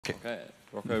Okay,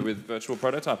 Rocco with virtual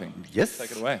prototyping. Yes.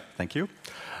 Take it away. Thank you.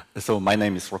 So my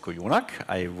name is Rocco Jonack.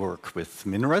 I work with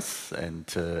Minres, and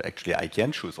actually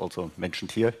Aikian, who is also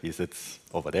mentioned here, he sits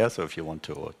over there, so if you want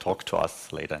to talk to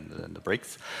us later in the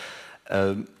breaks.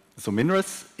 So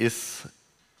Minres is,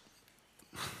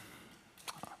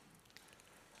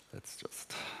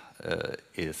 a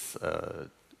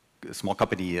small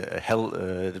company,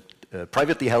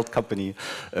 privately held company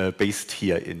based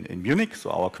here in Munich,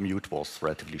 so our commute was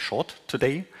relatively short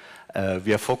today.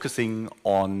 We are focusing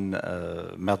on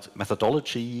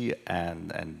methodology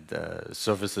and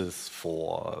services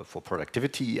for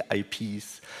productivity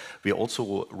IPs. We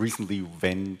also recently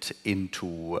went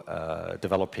into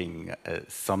developing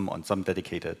on some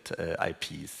dedicated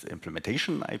IPs,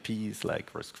 implementation IPs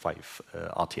like RISC-V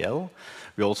RTL.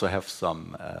 We also have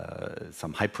some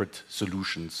hybrid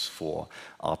solutions for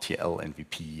RTL and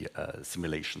VP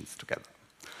simulations together.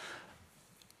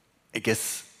 I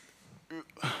guess.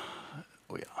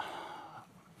 Oh, yeah.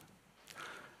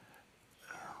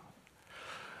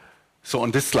 So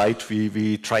on this slide,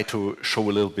 we try to show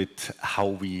a little bit how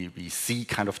we see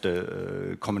kind of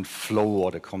the common flow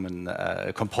or the common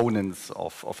components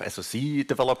of SoC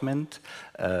development.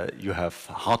 You have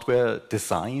hardware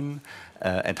design,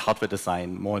 and hardware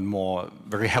design more and more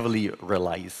very heavily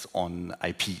relies on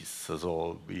IPs.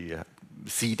 So we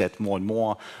see that more and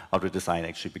more hardware design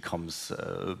actually becomes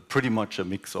pretty much a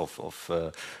mix of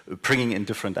bringing in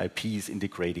different IPs,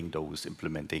 integrating those,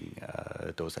 implementing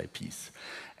those IPs.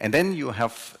 And then you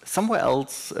have somewhere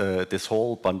else this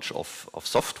whole bunch of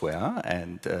software,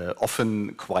 and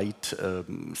often quite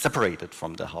separated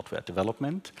from the hardware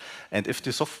development. And if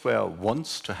the software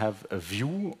wants to have a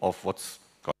view of what's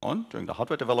going on during the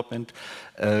hardware development,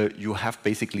 you have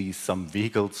basically some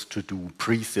vehicles to do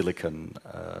pre-silicon,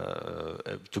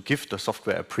 to give the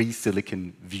software a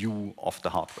pre-silicon view of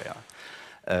the hardware.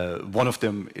 One of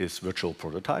them is virtual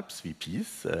prototypes,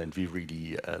 VPs, and we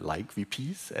really like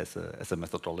VPs as a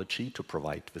methodology to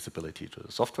provide visibility to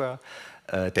the software.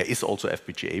 There is also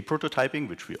FPGA prototyping,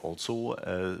 which we also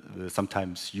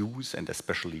sometimes use, and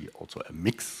especially also a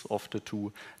mix of the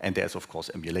two. And there's, of course,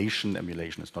 emulation.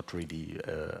 Emulation is not really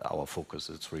our focus.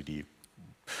 It's really,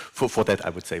 for that,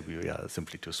 I would say we are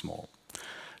simply too small.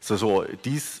 So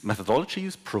these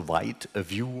methodologies provide a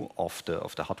view of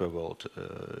the hardware world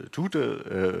to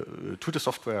the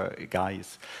software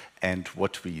guys, and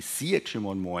what we see actually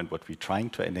more and more, and what we're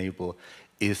trying to enable,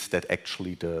 is that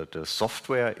actually the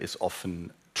software is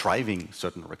often driving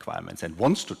certain requirements and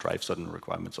wants to drive certain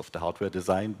requirements of the hardware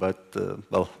design, but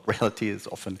well, reality is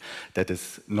often that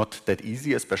is not that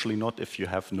easy, especially not if you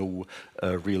have no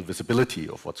real visibility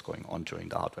of what's going on during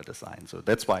the hardware design. So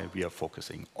that's why we are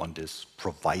focusing on this,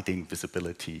 providing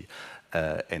visibility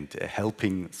and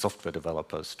helping software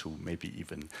developers to maybe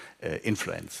even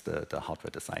influence the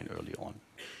hardware design early on.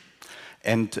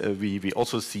 And we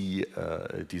also see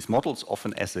these models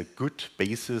often as a good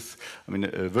basis. I mean,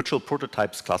 virtual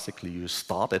prototypes, classically, you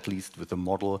start at least with a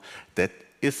model that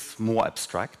is more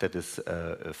abstract, that is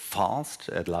fast,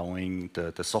 allowing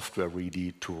the software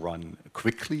really to run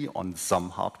quickly on some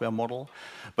hardware model.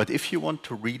 But if you want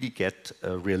to really get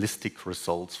realistic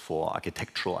results for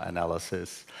architectural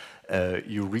analysis,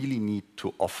 you really need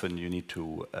to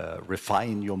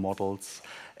refine your models,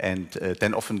 and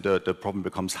then often the problem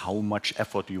becomes how much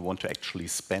effort do you want to actually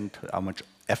spend, how much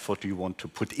effort do you want to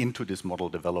put into this model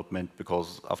development,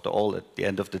 because after all, at the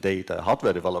end of the day, the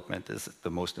hardware development is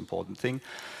the most important thing.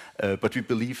 But we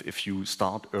believe if you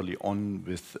start early on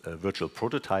with virtual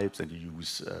prototypes and you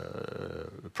use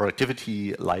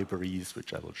productivity libraries,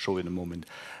 which I will show in a moment,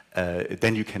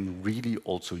 then you can really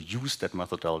also use that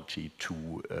methodology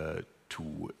to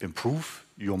improve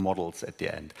your models at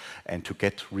the end, and to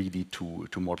get really to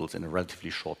models in a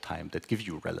relatively short time that give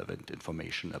you relevant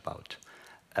information about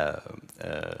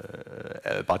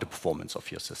the performance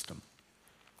of your system.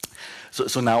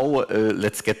 So now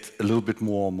let's get a little bit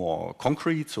more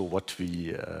concrete. So what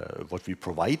we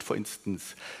provide, for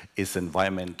instance, is an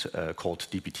environment called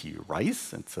DBT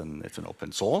Rise. It's an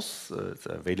open source. It's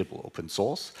available open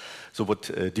source. So what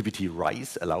DBT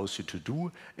Rise allows you to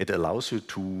do, it allows you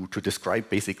to describe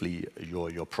basically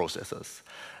your processors.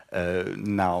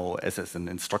 Now as an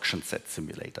instruction set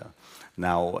simulator.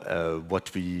 Now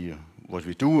what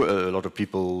we do, a lot of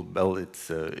people, well, it's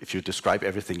if you describe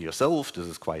everything yourself, this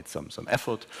is quite some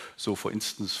effort. So for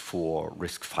instance, for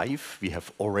RISC-V, we have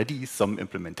already some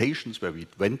implementations where we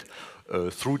went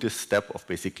through this step of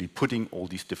basically putting all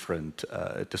these different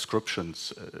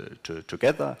descriptions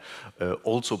together.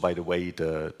 Also, by the way,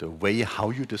 the way how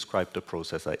you describe the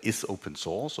processor is open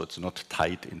source, so it's not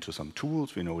tied into some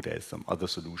tools. We know there's some other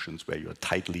solutions where you're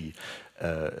tightly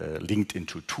linked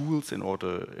into tools in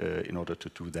order to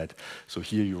do that. So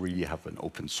here you really have an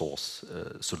open source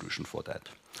solution for that.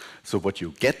 So what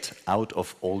you get out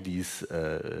of all these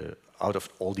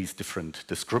different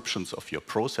descriptions of your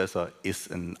processor is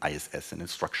an ISS, an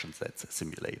instruction set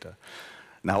simulator.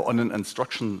 Now, on an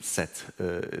instruction set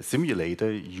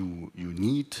simulator, you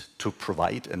need to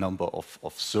provide a number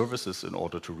of services in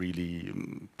order to really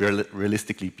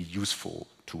realistically be useful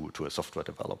to a software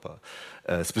developer.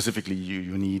 Specifically,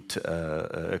 you need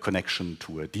a connection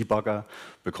to a debugger,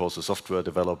 because a software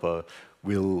developer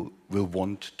will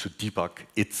want to debug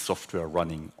its software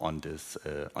running on this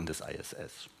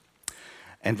ISS.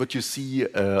 And what you see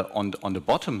on the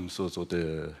bottom,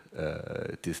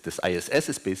 this ISS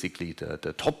is basically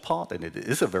the top part, and it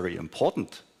is a very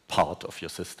important part of your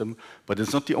system, but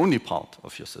it's not the only part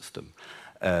of your system.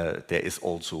 There is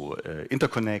also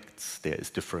interconnects, there is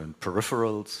different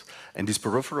peripherals, and these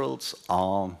peripherals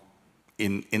are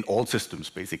in all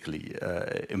systems basically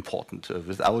important.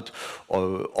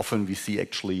 Often we see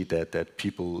actually that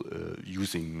people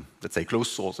using, let's say,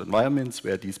 closed source environments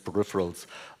where these peripherals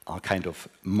are kind of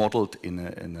modeled in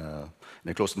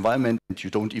a closed environment. You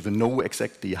don't even know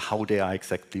exactly how they are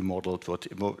exactly modeled,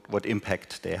 what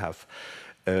impact they have.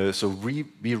 So we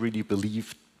really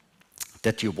believe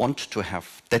that you want to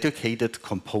have dedicated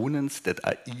components that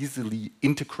are easily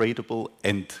integratable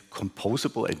and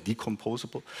composable and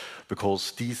decomposable,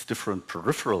 because these different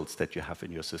peripherals that you have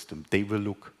in your system, they will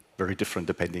look very different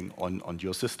depending on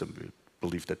your system. We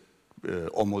believe that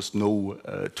almost no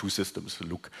two systems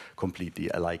look completely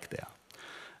alike there.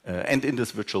 And in this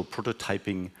virtual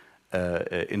prototyping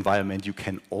environment, you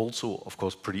can also, of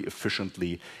course, pretty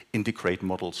efficiently integrate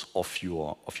models of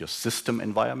your system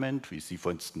environment. We see,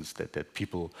 for instance, that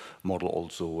people model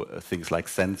also things like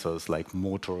sensors, like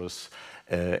motors,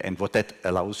 and what that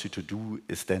allows you to do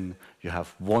is then you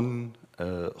have one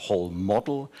whole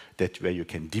model where you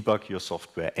can debug your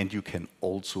software, and you can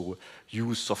also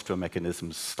use software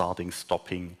mechanisms, starting,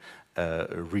 stopping,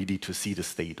 really to see the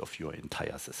state of your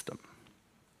entire system.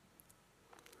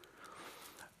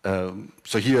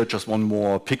 So here, just one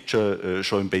more picture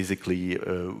showing basically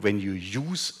when you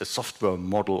use a software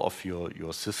model of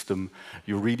your system,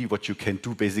 what you can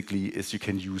do basically is you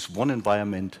can use one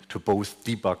environment to both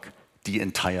debug the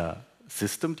entire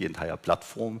system, the entire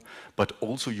platform, but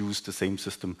also use the same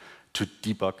system to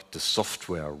debug the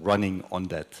software running on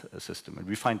that system. And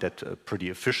we find that pretty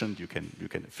efficient. You can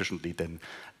efficiently then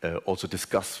also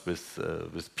discuss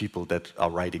with people that are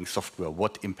writing software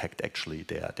what impact actually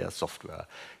their software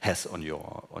has on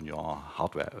your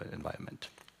hardware environment.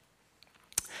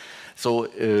 So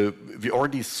we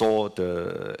already saw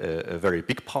a very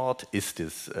big part is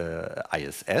this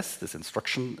ISS, this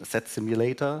instruction set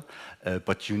simulator,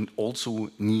 but you also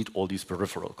need all these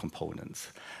peripheral components.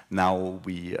 Now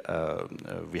we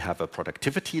have a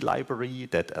productivity library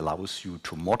that allows you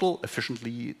to model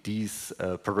efficiently these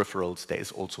peripherals. There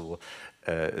is also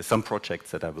some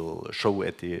projects that I will show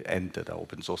at the end that are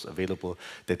open source available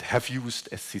that have used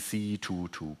SCC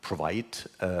to provide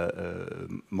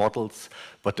models,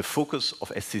 but the focus of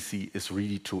SCC is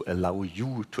really to allow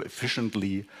you to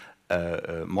efficiently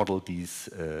model these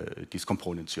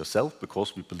components yourself,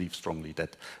 because we believe strongly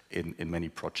that in many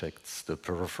projects the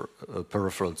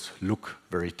peripherals look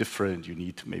very different. You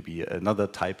need maybe another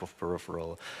type of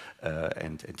peripheral,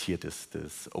 and here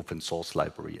this open source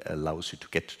library allows you to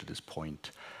get to this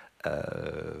point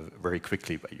very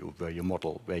quickly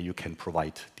where you can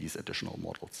provide these additional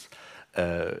models.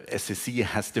 SCC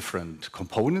has different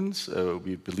components.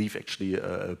 We believe actually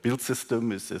a build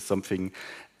system is something.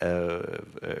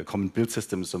 A common build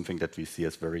system is something that we see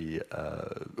as very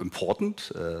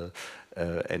important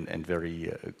and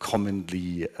very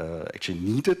commonly actually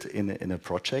needed in a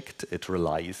project. It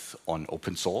relies on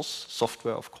open source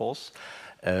software, of course,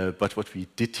 but what we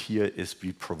did here is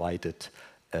we provided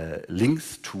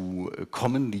links to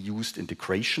commonly used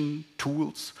integration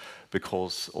tools,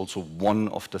 because also one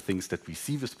of the things that we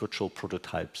see with virtual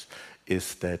prototypes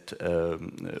is that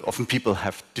often people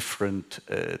have different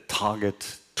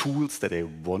target tools that they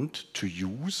want to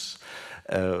use,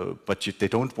 but they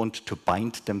don't want to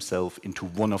bind themselves into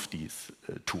one of these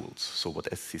tools. So what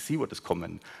SCC, what is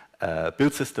common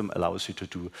build system, allows you to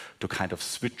do, to kind of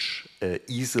switch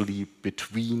easily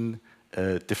between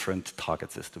different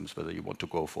target systems, whether you want to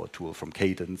go for a tool from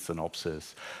Cadence,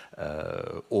 Synopsys,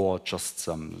 or just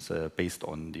some based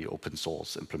on the open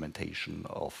source implementation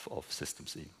of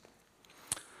SystemC.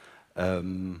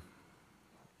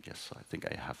 Yes, I think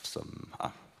I have some.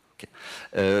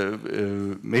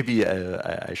 Okay. Maybe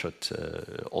I should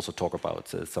also talk about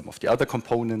some of the other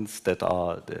components that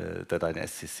are in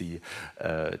SCC.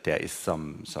 There is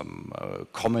some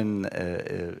common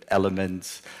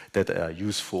elements that are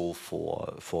useful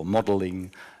for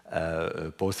modeling.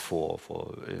 Both for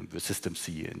the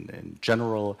SystemC in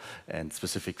general and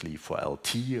specifically for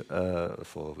LT,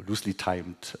 for loosely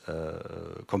timed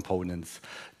components.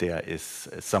 There is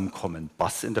some common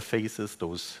bus interfaces.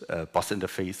 Those bus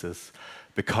interfaces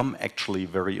become actually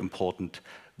very important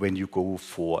when you go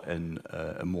for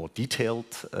a more detailed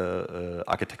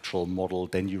architectural model.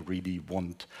 Then you really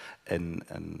want a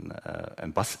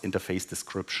bus interface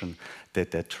description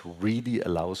that really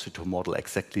allows you to model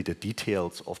exactly the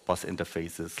details of bus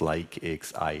interfaces like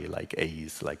AXI, like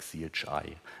ACE, like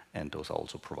CHI, and those are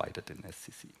also provided in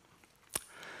SCC.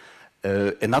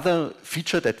 Another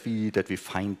feature that we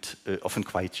find often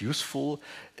quite useful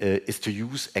is to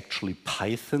use actually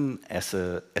Python as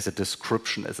a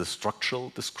description, as a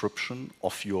structural description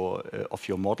of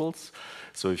your models.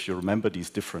 So if you remember these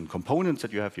different components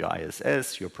that you have, your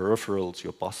ISS, your peripherals,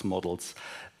 your bus models,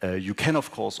 you can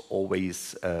of course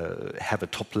always have a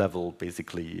top level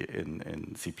basically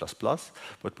in C++,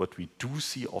 but what we do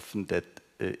see often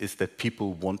is that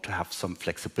people want to have some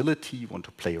flexibility, want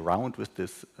to play around with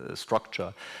this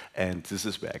structure, and this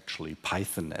is where actually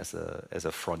Python as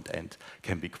a front end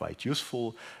can be quite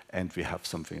useful. And we have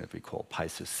something that we call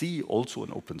PySysC, also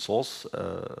an open source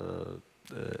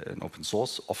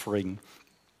offering,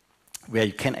 where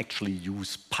you can actually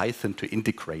use Python to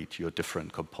integrate your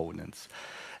different components.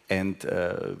 And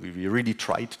we really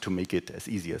tried to make it as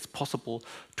easy as possible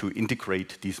to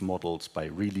integrate these models by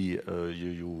really,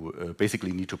 you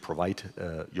basically need to provide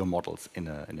your models in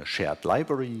a shared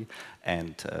library,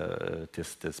 and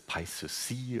this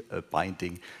PySysC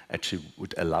binding actually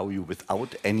would allow you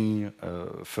without any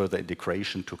further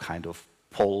integration to kind of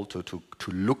pull, to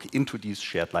look into these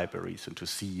shared libraries and to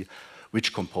see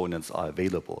which components are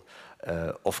available.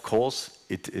 Of course,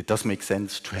 it does make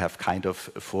sense to have kind of,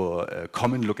 for a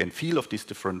common look and feel of these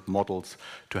different models,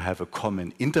 to have a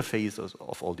common interface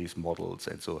of all these models.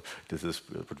 And so this is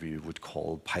what we would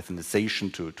call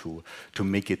Pythonization, to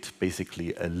make it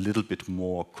basically a little bit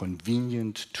more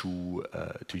convenient to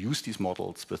use these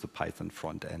models with the Python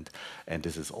front end. And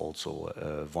this is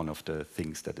also one of the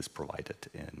things that is provided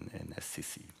in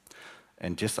SCC.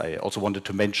 And yes, I also wanted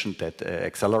to mention that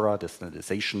Accelera, the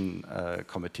standardization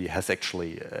committee, has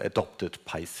actually adopted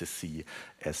PySysC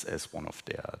as one of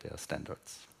their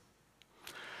standards.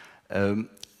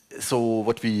 So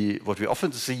what we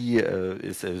often see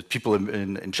is people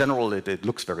in general, it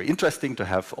looks very interesting to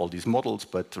have all these models,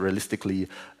 but realistically,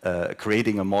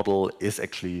 creating a model is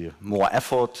actually more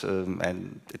effort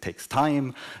and it takes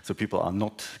time. So people are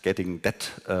not getting that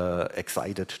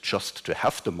excited just to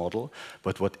have the model.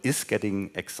 But what is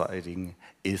getting exciting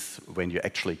is when you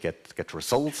actually get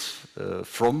results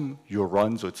from your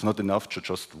run. So it's not enough to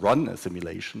just run a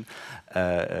simulation.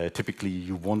 Typically,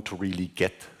 you want to really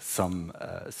get some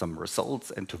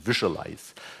results and to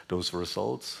visualize those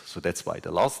results. So that's why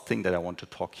the last thing that I want to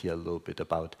talk here a little bit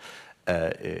about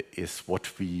is what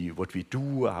we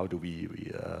do, how do we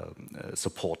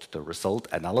support the result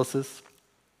analysis.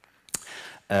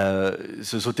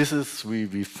 So this is,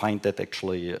 we find that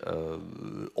actually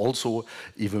also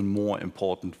even more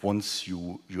important once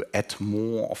you add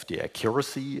more of the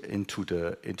accuracy into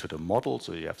the model.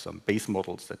 So you have some base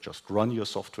models that just run your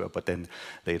software, but then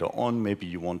later on maybe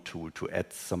you want to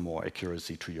add some more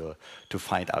accuracy to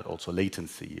find out also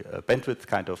latency, bandwidth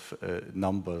kind of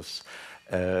numbers.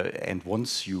 And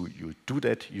once you do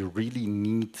that, you really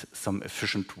need some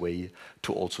efficient way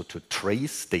to also to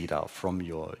trace data from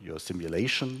your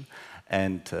simulation.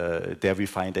 And there we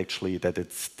find actually that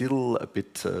it's still a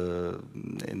bit,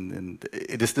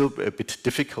 it is still a bit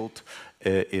difficult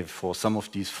for some of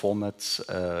these formats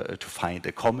to find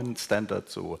a common standard.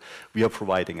 So we are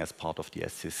providing as part of the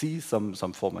SCC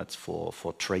some formats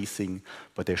for tracing,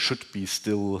 but there should be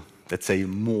still, let's say,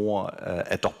 more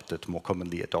more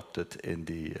commonly adopted in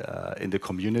the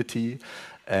community.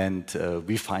 And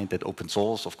we find that open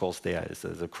source, of course, there is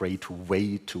a great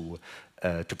way to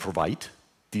provide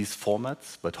these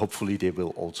formats, but hopefully they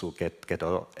will also get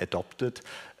adopted.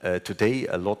 Today,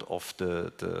 a lot of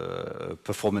the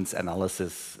performance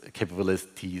analysis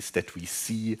capabilities that we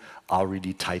see are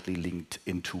really tightly linked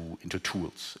into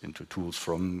tools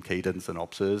from Cadence and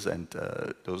Opsys, and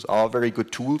those are very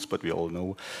good tools, but we all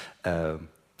know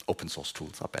open source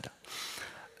tools are better.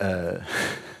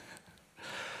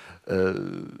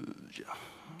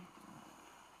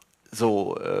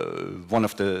 So one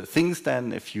of the things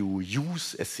then, if you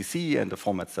use SCC and the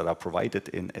formats that are provided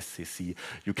in SCC,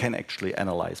 you can actually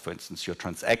analyze, for instance, your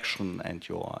transaction and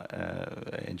your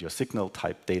signal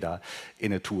type data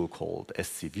in a tool called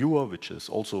SC Viewer, which is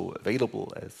also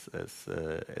available as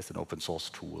an open source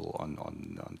tool on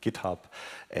GitHub,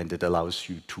 and it allows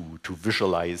you to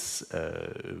visualize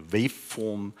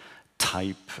waveform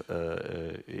type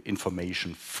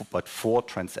information, but for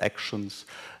transactions,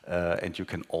 and you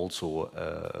can also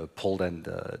pull then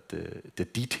the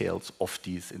details of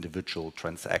these individual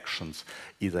transactions,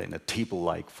 either in a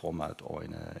table-like format or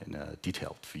in a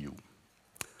detailed view.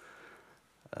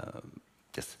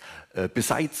 Yes.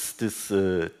 Besides this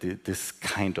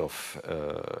kind of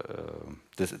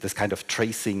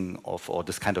tracing or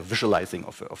this kind of visualizing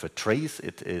of a trace,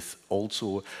 it is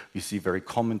also, we see very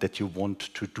common that you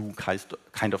want to do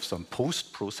kind of some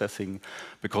post-processing,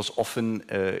 because often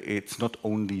it's not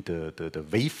only the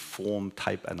waveform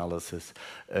type analysis,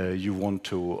 you want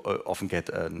to often get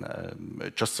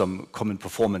just some common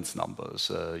performance numbers,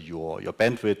 your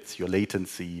bandwidth, your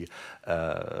latency,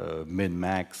 min,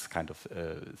 max kind of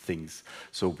things.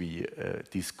 So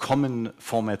these common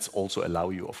formats also allow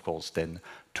you, of course, then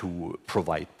to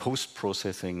provide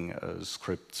post-processing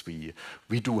scripts. We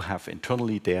do have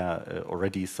internally there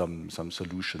already some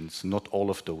solutions. Not all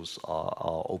of those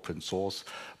are open source,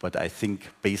 but I think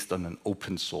based on an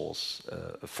open source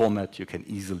format, you can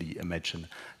easily imagine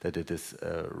that it is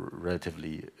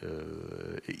relatively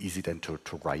easy then to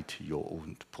write your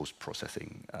own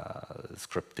post-processing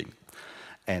scripting.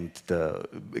 And the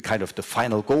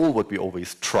final goal, what we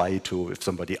always try to, if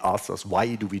somebody asks us,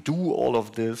 why do we do all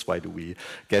of this, why do we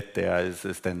get there, is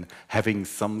then having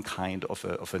some kind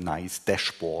of a nice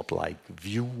dashboard-like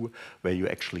view where you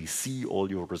actually see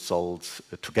all your results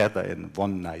together in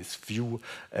one nice view.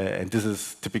 And this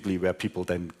is typically where people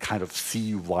then kind of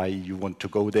see why you want to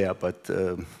go there. But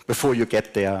before you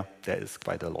get there, there is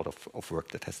quite a lot of work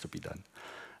that has to be done.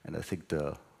 And I think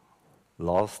the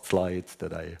last slides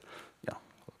that I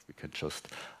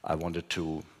wanted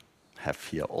to have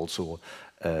here also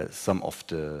some of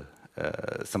the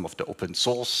open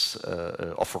source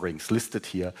offerings listed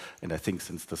here, and I think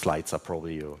since the slides are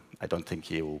probably, I don't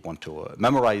think you want to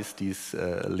memorize these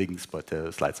links, but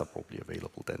the slides are probably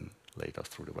available then later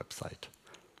through the website.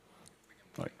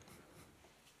 Right.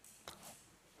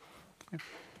 Yeah.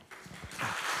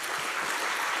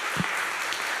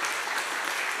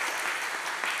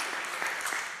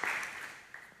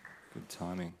 Good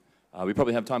timing. We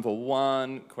probably have time for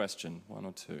one question, one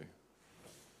or two.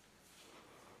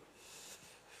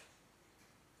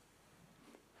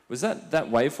 Was that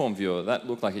waveform viewer, that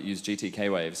looked like it used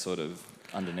GTK waves sort of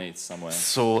underneath somewhere?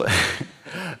 So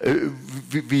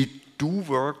we do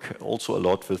work also a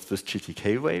lot with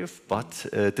GTK wave, but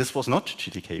this was not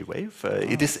GTK wave.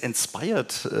 It is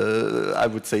inspired, I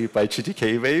would say, by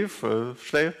GTK wave.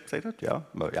 Should I say that? Yeah,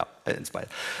 well, yeah, inspired.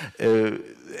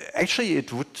 Actually,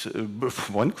 it would.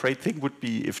 One great thing would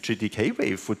be if GTK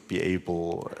wave would be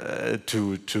able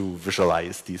to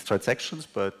visualize these transactions.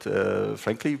 But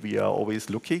frankly, we are always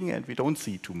looking, and we don't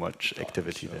see too much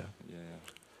activity there. Yeah, yeah.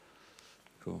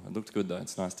 Cool. It looked good though.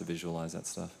 It's nice to visualize that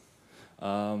stuff.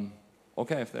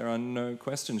 Okay, if there are no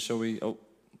questions, shall we? Oh,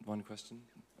 one question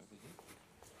over here.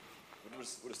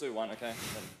 We'll just do one, okay?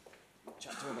 Then we'll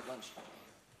chat to him at lunch.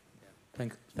 Yeah.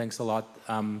 Thanks a lot.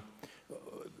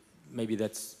 Maybe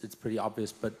it's pretty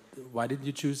obvious, but why did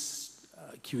you choose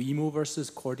QEMU versus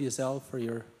Core DSL for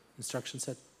your instruction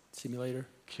set simulator?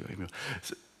 QEMU.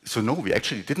 So no, we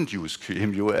actually didn't use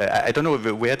QEMU. I don't know,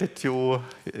 where did you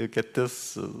get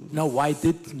this? No, why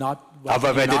did not? Why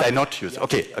did I not use? Yeah.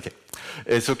 Okay, okay.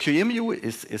 So QEMU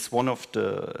is one of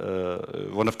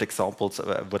the examples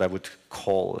of what I would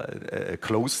call a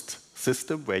closed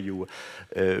system, where you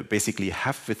basically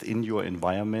have within your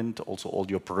environment also all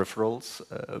your peripherals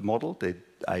modeled.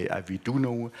 We do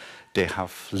know they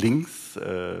have links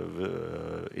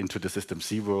into the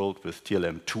SystemC world with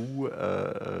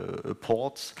TLM2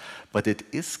 ports, but it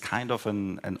is kind of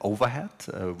an overhead.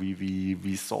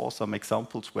 We saw some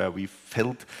examples where we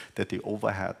felt that the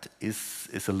overhead is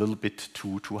a little bit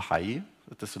too high,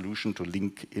 the solution to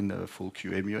link in a full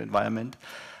QEMU environment.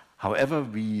 However,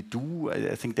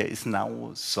 I think there is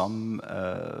now some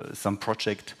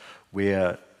project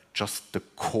where just the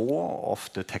core of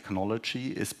the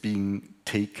technology is being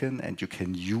taken, and you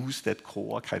can use that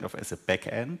core kind of as a back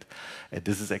end. And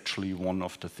this is actually one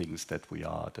of the things that we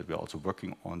are also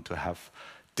working on, to have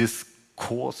this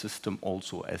core system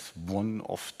also as one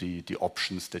of the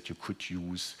options that you could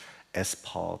use as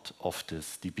part of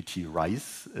this DPT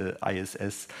RISE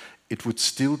ISS. It would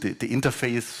still, the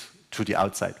interface to the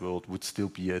outside world would still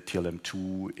be a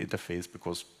TLM2 interface,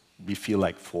 because we feel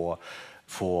like for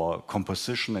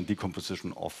composition and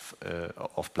decomposition of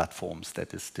platforms,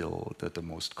 that is still the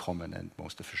most common and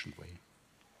most efficient way.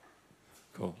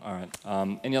 Cool. All right.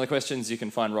 Any other questions? You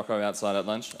can find Rocco outside at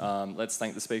lunch. Let's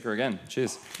thank the speaker again.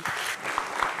 Cheers.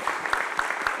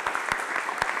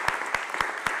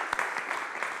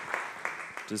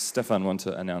 Does Stefan want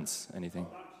to announce anything?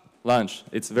 Lunch.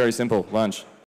 It's very simple. Lunch.